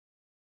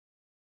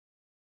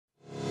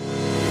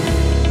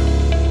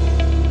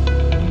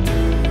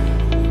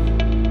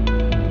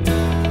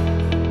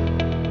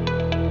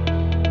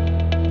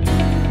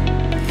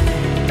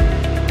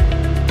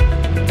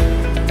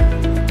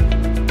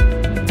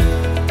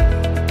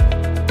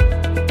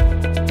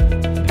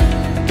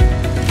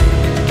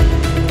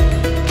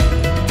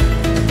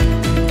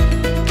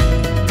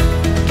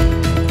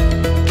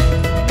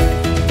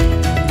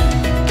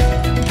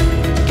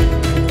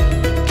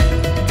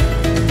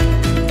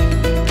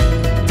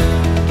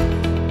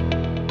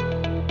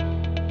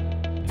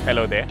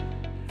Hello there,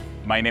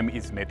 my name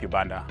is Mathew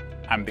Banda.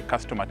 I'm the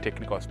Customer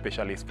Technical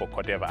Specialist for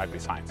Corteva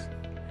Agriscience.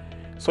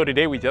 So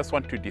today we just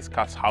want to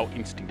discuss how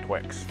Instinct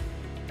works.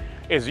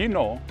 As you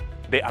know,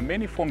 there are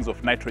many forms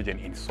of nitrogen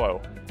in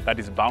soil that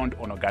is bound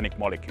on organic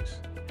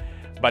molecules.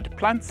 But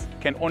plants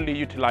can only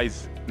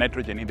utilize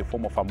nitrogen in the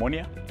form of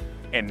ammonia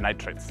and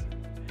nitrates.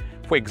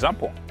 For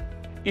example,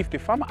 if the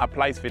farmer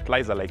applies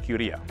fertilizer like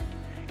urea,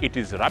 it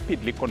is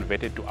rapidly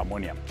converted to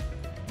ammonium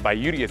by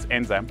urease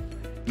enzyme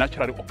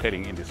naturally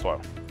occurring in the soil.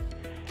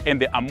 And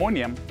the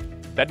ammonium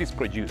that is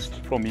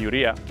produced from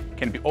urea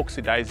can be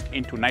oxidized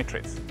into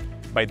nitrates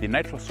by the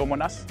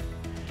nitrosomonas.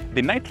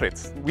 The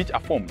nitrates which are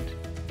formed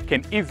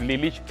can easily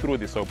leach through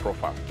the soil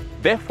profile.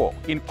 Therefore,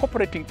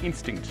 incorporating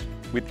Instinct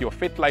with your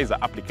fertilizer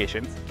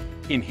applications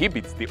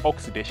inhibits the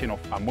oxidation of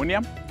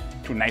ammonium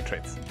to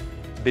nitrates.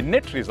 The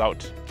net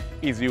result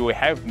is you will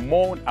have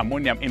more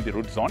ammonium in the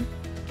root zone,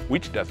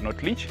 which does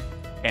not leach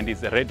and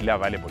is readily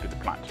available to the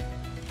plant.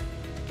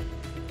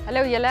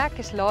 Hallo julle, ek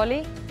is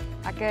Lali.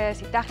 Ek is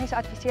die tegniese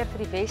adviseur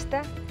vir die Weste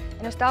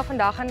en ons stel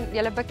vandag aan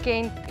julle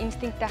bekend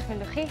Instinct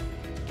Technology.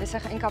 Dis 'n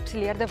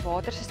geënkapsuleerde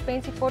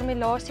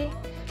watersuspensieformulasie.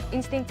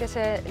 Instinct is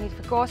 'n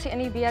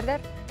nitrifikasie-inhibeerder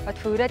wat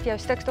verhoed dat jou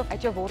stikstof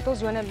uit jou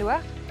wortelsone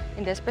loop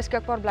en dis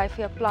beskikbaar bly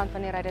vir jou plant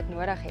wanneer hy dit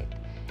nodig het.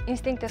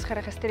 Instinct is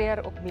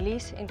geregistreer op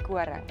mielies en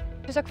koring.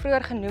 Soos ek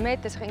vroeër genoem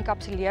het, is 'n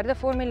geënkapsuleerde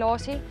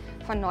formulasie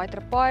van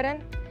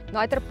nitropirin.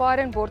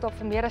 Nitropirin word al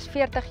vir meer as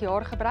 40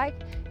 jaar gebruik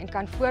en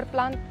kan voor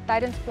plant,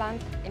 tydens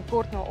plant en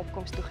kort na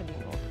opkoms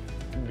toegedien word.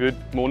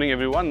 Good morning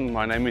everyone,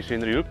 my name is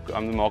Henry Hoek.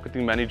 I'm the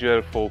marketing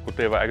manager for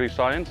Corteva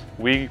Agriscience.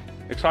 We're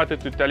excited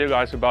to tell you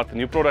guys about the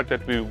new product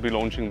that we will be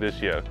launching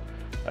this year.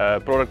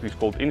 Product is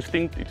called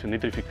Instinct. It's a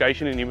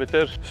nitrification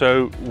inhibitor.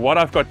 So what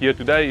I've got here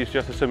today is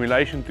just a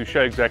simulation to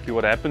show exactly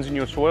what happens in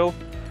your soil.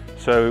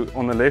 So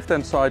on the left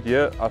hand side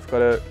here, I've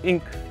got an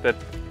ink that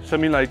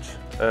simulates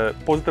a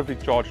positively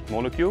charged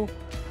molecule.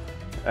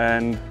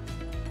 And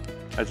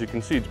as you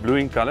can see, it's blue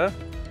in color.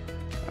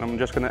 And I'm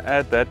just going to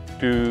add that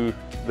to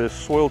the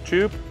soil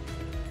tube.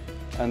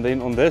 And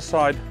then on this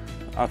side,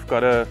 I've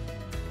got a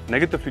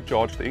negatively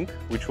charged ink,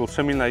 which will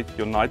simulate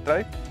your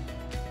nitrate.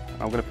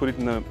 I'm going to put it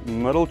in the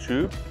middle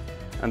tube.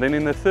 And then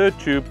in the third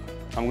tube,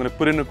 I'm going to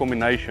put in a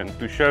combination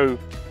to show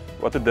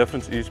what the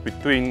difference is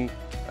between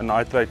a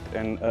nitrate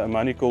and an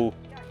ammoniacal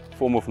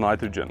form of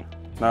nitrogen.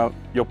 Now,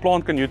 your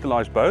plant can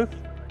utilize both.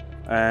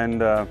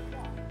 And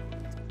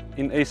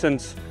in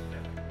essence,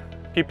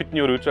 keep it in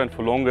your root zone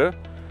for longer.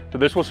 So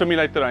this will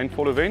simulate the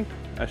rainfall event.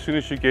 As soon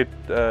as you get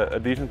a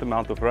decent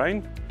amount of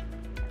rain,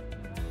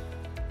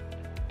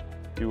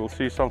 you will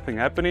see something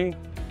happening.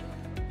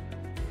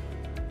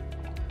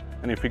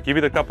 And if you give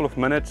it a couple of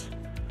minutes,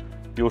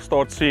 you'll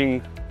start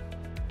seeing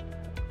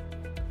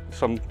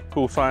some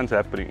cool signs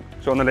happening.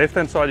 So on the left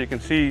hand side, you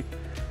can see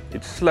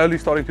it's slowly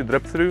starting to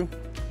drip through.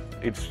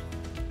 It's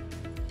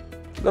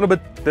a little bit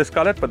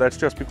discolored, but that's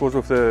just because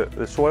of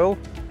the soil,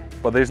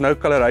 but there's no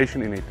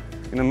coloration in it.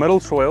 In the middle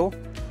soil,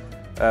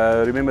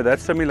 remember that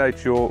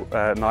simulates your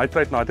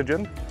nitrate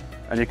nitrogen,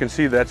 and you can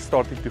see that's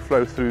starting to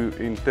flow through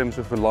in terms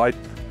of a light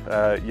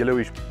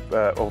yellowish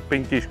or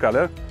pinkish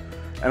color.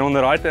 And on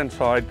the right hand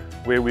side,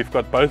 where we've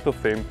got both of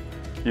them,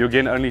 you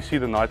again only see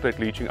the nitrate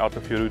leaching out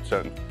of your root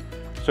zone.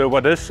 So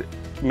what this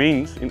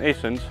means, in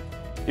essence,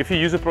 if you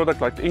use a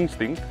product like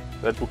Instinct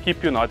that will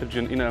keep your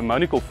nitrogen in an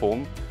ammoniacal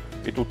form,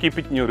 it will keep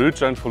it in your root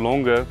zone for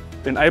longer,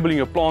 enabling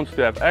your plants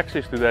to have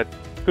access to that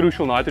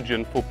crucial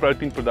nitrogen for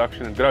protein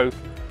production and growth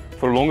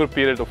for a longer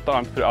period of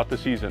time throughout the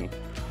season.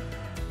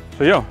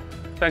 So yeah,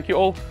 thank you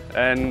all,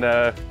 and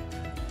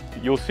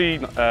you'll see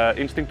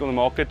Instinct on the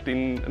market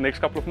in the next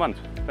couple of months.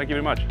 Thank you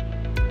very much.